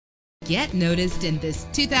Get noticed in this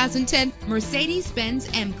 2010 Mercedes-Benz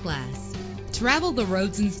M-Class. Travel the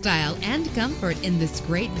roads in style and comfort in this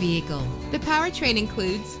great vehicle. The powertrain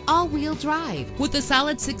includes all-wheel drive with a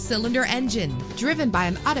solid 6-cylinder engine driven by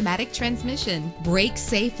an automatic transmission. Brake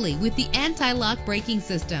safely with the anti-lock braking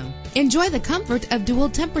system. Enjoy the comfort of dual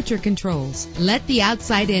temperature controls. Let the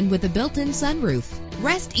outside in with a built-in sunroof.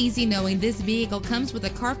 Rest easy knowing this vehicle comes with a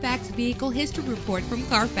Carfax Vehicle History Report from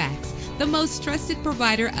Carfax, the most trusted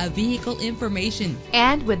provider of vehicle information.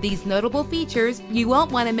 And with these notable features, you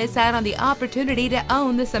won't want to miss out on the opportunity to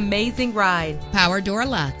own this amazing ride. Power door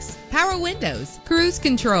locks, power windows, cruise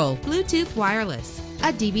control, Bluetooth wireless,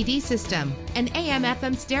 a DVD system, an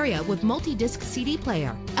AM/FM stereo with multi-disc CD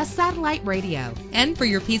player, a satellite radio. And for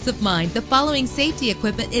your peace of mind, the following safety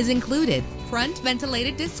equipment is included: front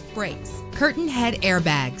ventilated disc brakes, curtain head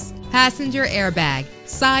airbags, passenger airbag,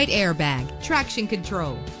 side airbag, traction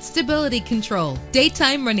control, stability control,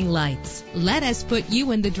 daytime running lights. Let us put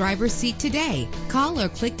you in the driver's seat today. Call or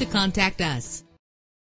click to contact us.